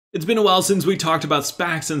It's been a while since we talked about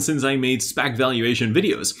SPACs and since I made SPAC valuation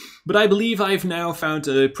videos, but I believe I've now found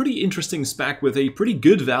a pretty interesting SPAC with a pretty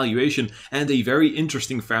good valuation and a very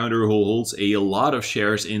interesting founder who holds a lot of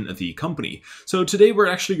shares in the company. So today we're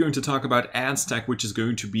actually going to talk about ADS-TEC, which is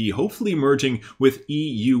going to be hopefully merging with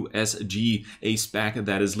EUSG, a SPAC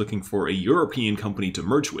that is looking for a European company to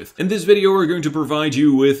merge with. In this video we're going to provide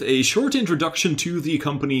you with a short introduction to the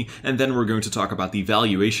company, and then we're going to talk about the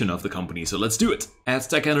valuation of the company. So let's do it.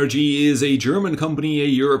 ADS-TEC Energy is a German company, a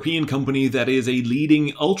European company that is a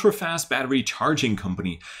leading ultra-fast battery charging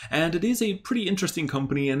company. And it is a pretty interesting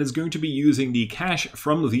company and is going to be using the cash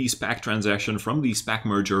from the SPAC transaction, from the SPAC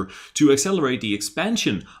merger, to accelerate the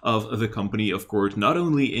expansion of the company, of course, not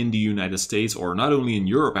only in the United States, or not only in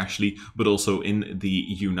Europe actually, but also in the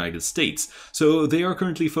United States. So they are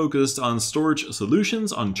currently focused on storage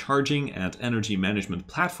solutions, on charging and energy management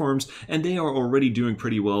platforms, and they are already doing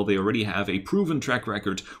pretty well. They already have a proven track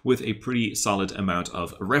record with a pretty solid amount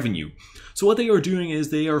of revenue. So what they are doing is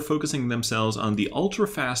they are focusing themselves on the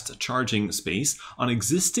ultra-fast charging space on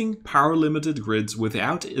existing power-limited grids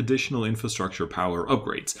without additional infrastructure power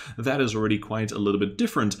upgrades. That is already quite a little bit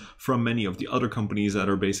different from many of the other companies that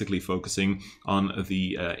are basically focusing on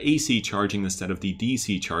the AC charging instead of the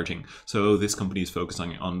DC charging. So this company is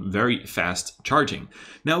focusing on very fast charging.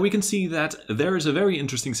 Now we can see that there is a very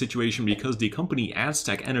interesting situation because the company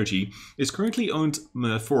ADS-TEC Energy is currently owned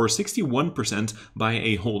for 61% by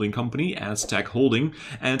a holding company, ADS-TEC Holding,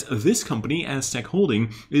 and this company, ADS-TEC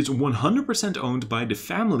Holding, is 100% owned by the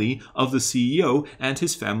family of the CEO and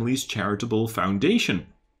his family's charitable foundation.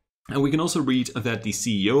 And we can also read that the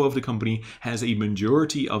CEO of the company has a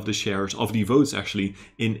majority of the shares, of the votes actually,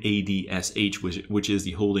 in ADS-H, which is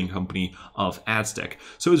the holding company of ADS-TEC.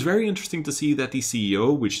 So it's very interesting to see that the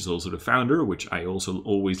CEO, which is also the founder, which I also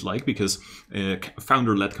always like because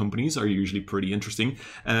founder-led companies are usually pretty interesting,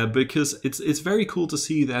 because it's very cool to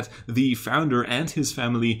see that the founder and his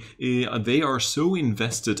family, they are so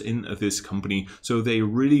invested in this company. So they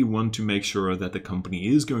really want to make sure that the company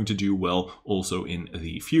is going to do well also in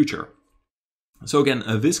the future. So again,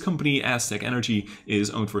 this company, ADS-TEC Energy, is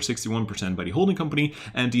owned for 61% by the holding company,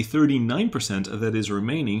 and the 39% that is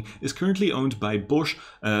remaining is currently owned by Bosch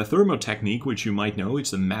Thermotechnique, which you might know.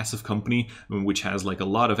 It's a massive company which has like a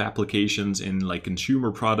lot of applications in like consumer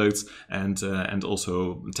products and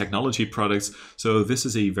also technology products. So this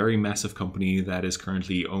is a very massive company that is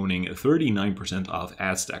currently owning 39% of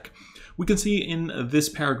ADS-TEC. We can see in this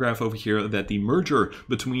paragraph over here that the merger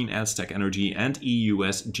between ADS-TEC Energy and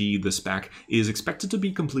EUSG, the SPAC, is expected to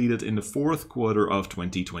be completed in the fourth quarter of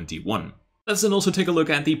 2021. Let's then also take a look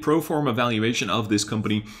at the pro forma valuation of this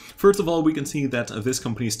company. First of all, we can see that this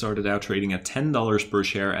company started out trading at $10 per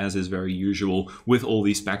share, as is very usual with all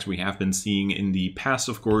these SPACs we have been seeing in the past,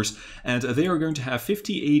 of course. And they are going to have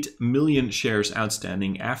 58 million shares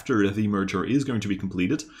outstanding after the merger is going to be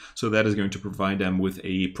completed. So that is going to provide them with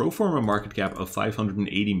a pro forma market cap of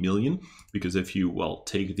 580 million. Because if you, well,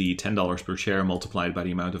 take the $10 per share multiplied by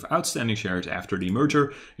the amount of outstanding shares after the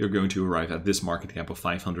merger, you're going to arrive at this market cap of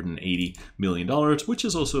 $580 million, which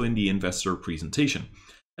is also in the investor presentation.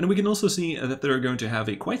 And we can also see that they're going to have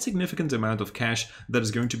a quite significant amount of cash that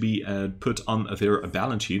is going to be put on their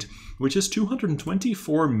balance sheet, which is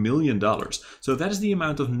 $224 million. So that is the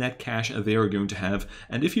amount of net cash they are going to have.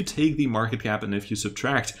 And if you take the market cap and if you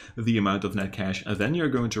subtract the amount of net cash, then you're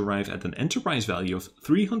going to arrive at an enterprise value of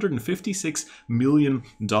 $356 million.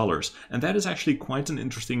 And that is actually quite an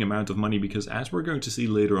interesting amount of money because, as we're going to see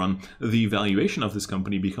later on, the valuation of this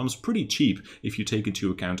company becomes pretty cheap if you take into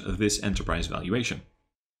account this enterprise valuation.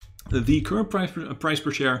 The current price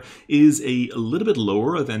per share is a little bit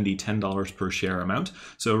lower than the $10 per share amount.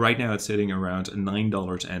 So right now it's sitting around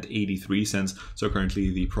 $9.83. So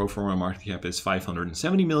currently the pro forma market cap is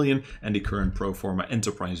 570 million and the current pro forma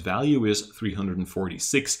enterprise value is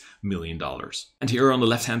 $346 million. And here on the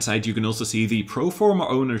left hand side you can also see the pro forma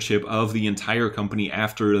ownership of the entire company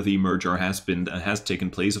after the merger has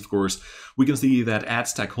taken place, of course. We can see that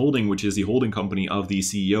ADS-TEC Holding, which is the holding company of the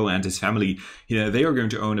CEO and his family, they are going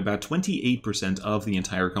to own about 28% of the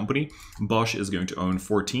entire company. Bosch is going to own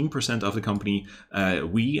 14% of the company. I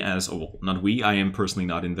am personally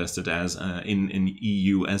not invested as in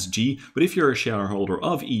EUSG, but if you're a shareholder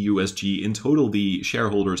of EUSG, in total the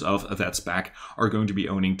shareholders of that SPAC are going to be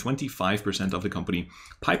owning 25% of the company.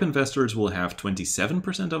 PIPE investors will have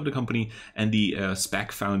 27% of the company, and the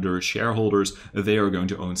SPAC founder shareholders, they are going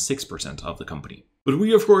to own 6% of the company. But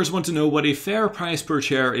we of course want to know what a fair price per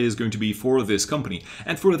share is going to be for this company.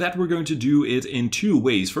 And for that we're going to do it in two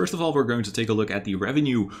ways. First of all, we're going to take a look at the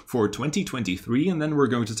revenue for 2023, and then we're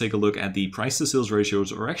going to take a look at the price to sales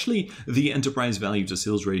ratios, or actually the enterprise value to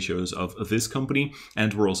sales ratios of this company.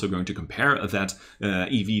 And we're also going to compare that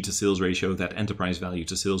EV to sales ratio, that enterprise value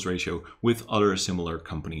to sales ratio, with other similar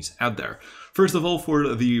companies out there. First of all,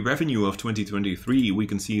 for the revenue of 2023, we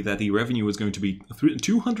can see that the revenue is going to be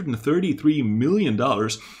 $233 million,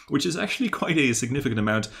 which is actually quite a significant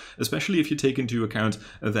amount, especially if you take into account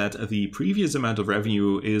that the previous amount of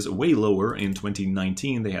revenue is way lower. In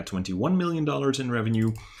 2019, they had $21 million in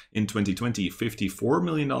revenue. In 2020, $54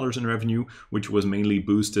 million in revenue, which was mainly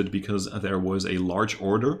boosted because there was a large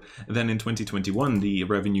order. Then in 2021, the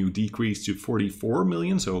revenue decreased to $44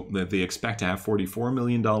 million, so they expect to have $44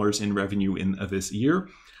 million in revenue in this year.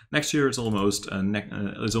 Next year is almost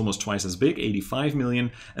twice as big, 85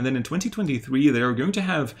 million. And then in 2023, they're going to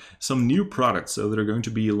have some new products. So they're going to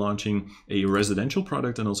be launching a residential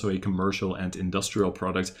product and also a commercial and industrial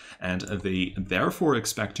product. And they therefore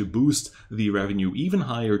expect to boost the revenue even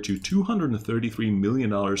higher to $233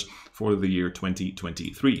 million for the year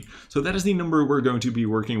 2023. So that is the number we're going to be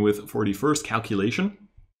working with for the first calculation.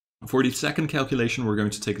 For the second calculation, we're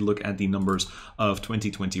going to take a look at the numbers of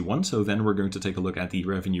 2021. So then we're going to take a look at the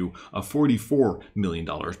revenue of $44 million.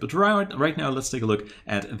 But right now, let's take a look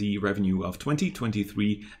at the revenue of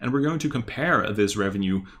 2023. And we're going to compare this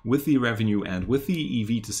revenue with the revenue and with the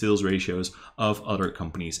EV to sales ratios of other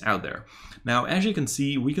companies out there. Now, as you can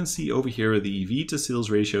see, we can see over here the EV to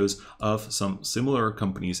sales ratios of some similar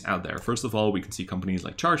companies out there. First of all, we can see companies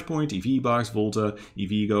like ChargePoint, EVBox, Volta,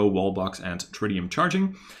 EVgo, Wallbox, and Tritium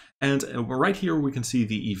Charging. And right here, we can see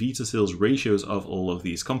the EV to sales ratios of all of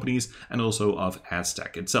these companies and also of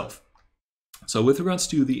ADS-TEC itself. So with regards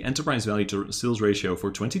to the enterprise value to sales ratio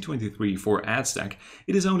for 2023 for ADS-TEC,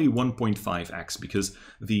 it is only 1.5x because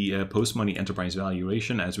the post-money enterprise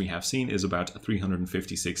valuation, as we have seen, is about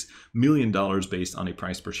 $356 million based on a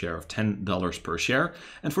price per share of $10 per share.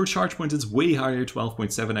 And for ChargePoint, it's way higher,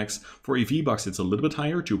 12.7x. For EVBox, it's a little bit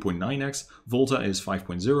higher, 2.9x. Volta is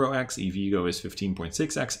 5.0x. EVgo is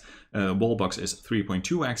 15.6x. Wallbox is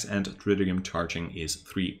 3.2x. And Tritium Charging is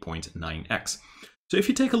 3.9x. So if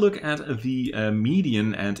you take a look at the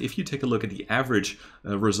median and if you take a look at the average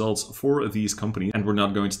results for these companies, and we're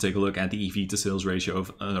not going to take a look at the EV to sales ratio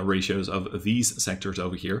of ratios of these sectors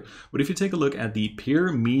over here, but if you take a look at the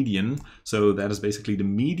peer median, so that is basically the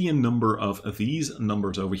median number of these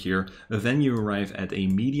numbers over here, then you arrive at a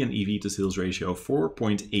median EV to sales ratio of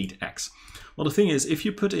 4.8x. Well, the thing is, if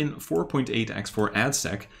you put in 4.8x for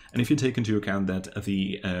ADS-TEC, and if you take into account that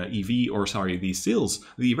the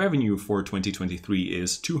the revenue for 2023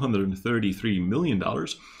 is $233 million,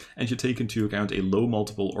 and you take into account a low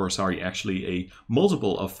multiple, or actually a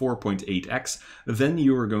multiple of 4.8x, then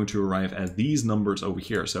you are going to arrive at these numbers over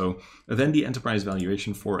here. So then the enterprise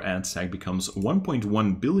valuation for ADS-TEC becomes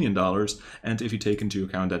 $1.1 billion, and if you take into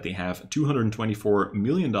account that they have $224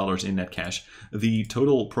 million in net cash, the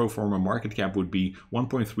total pro forma market cap would be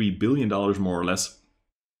 $1.3 billion more or less.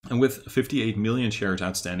 And with 58 million shares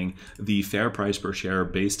outstanding, the fair price per share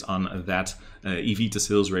based on that EV to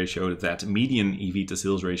sales ratio, that median EV to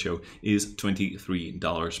sales ratio, is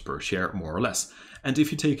 $23 per share, more or less. And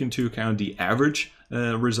if you take into account the average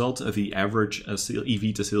result of the average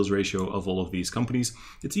EV to sales ratio of all of these companies,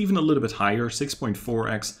 it's even a little bit higher,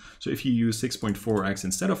 6.4x. So if you use 6.4x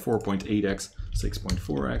instead of 4.8x, 6.4x,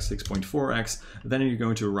 6.4x, then you're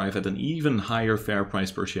going to arrive at an even higher fair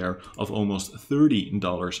price per share of almost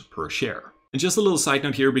 $30 per share. And just a little side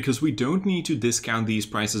note here, because we don't need to discount these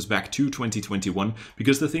prices back to 2021,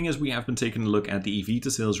 because the thing is, we have been taking a look at the EV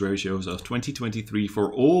to sales ratios of 2023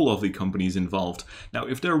 for all of the companies involved. Now,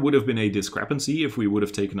 if there would have been a discrepancy, if we would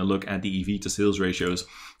have taken a look at the EV to sales ratios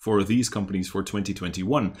for these companies for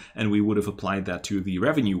 2021, and we would have applied that to the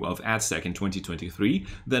revenue of ADS-TEC in 2023,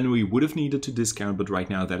 then we would have needed to discount, but right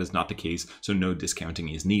now that is not the case, so no discounting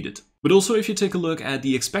is needed. But also, if you take a look at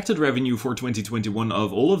the expected revenue for 2021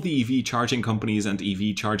 of all of the EV charging companies and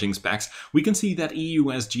EV charging SPACs, we can see that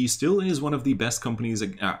EUSG still is one of the best companies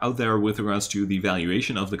out there with regards to the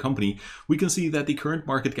valuation of the company. We can see that the current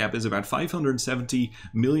market cap is about $570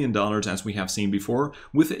 million, as we have seen before,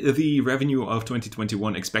 with the revenue of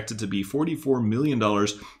 2021 expected to be $44 million.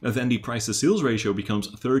 Then the price to sales ratio becomes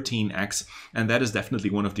 13x, and that is definitely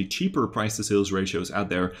one of the cheaper price to sales ratios out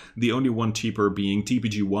there. The only one cheaper being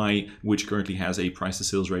TPGY, which currently has a price to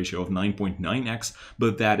sales ratio of 9.9x,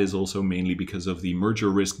 but that is also mainly mainly because of the merger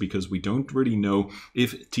risk, because we don't really know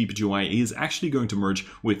if TPGY is actually going to merge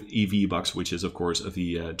with EVBox, which is of course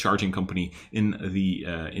the charging company in the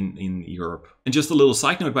in Europe. And just a little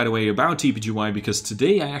side note, by the way, about TPGY, because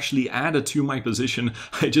today I actually added to my position.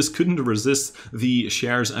 I just couldn't resist the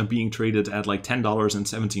shares being traded at like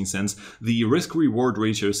 $10.17. The risk reward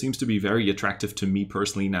ratio seems to be very attractive to me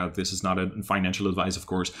personally. Now, this is not a financial advice, of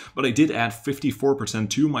course, but I did add 54%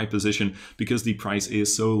 to my position because the price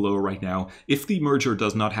is so low right now. If the merger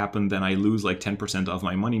does not happen, then I lose like 10% of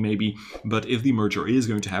my money maybe. But if the merger is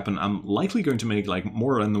going to happen, I'm likely going to make like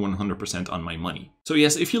more than 100% on my money. So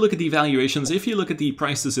yes, if you look at the valuations, if you look at the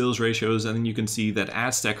price to sales ratios, and then you can see that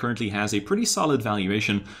ADS-TEC currently has a pretty solid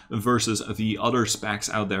valuation versus the other SPACs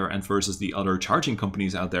out there and versus the other charging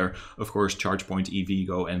companies out there. Of course, ChargePoint,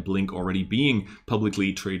 EVgo, and Blink already being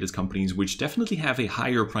publicly traded companies, which definitely have a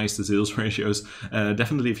higher price to sales ratios.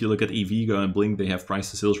 Definitely, if you look at EVgo and Blink, they have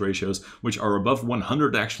price to sales ratios which are above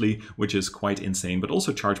 100 actually, which is quite insane. But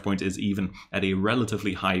also ChargePoint is even at a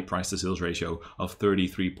relatively high price to sales ratio of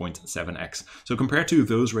 33.7x. So compared to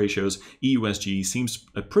those ratios, EUSG seems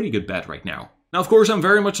a pretty good bet right now. Now, of course, I'm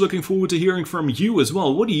very much looking forward to hearing from you as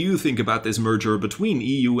well. What do you think about this merger between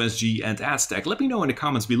EUSG and ADS-TEC? Let me know in the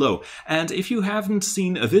comments below. And if you haven't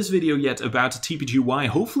seen this video yet about TPGY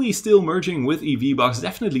hopefully still merging with EVBox,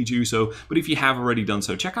 definitely do so. But if you have already done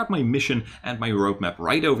so, check out my mission and my roadmap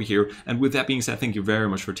right over here. And with that being said, thank you very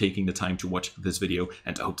much for taking the time to watch this video,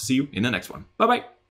 and I hope to see you in the next one. Bye-bye.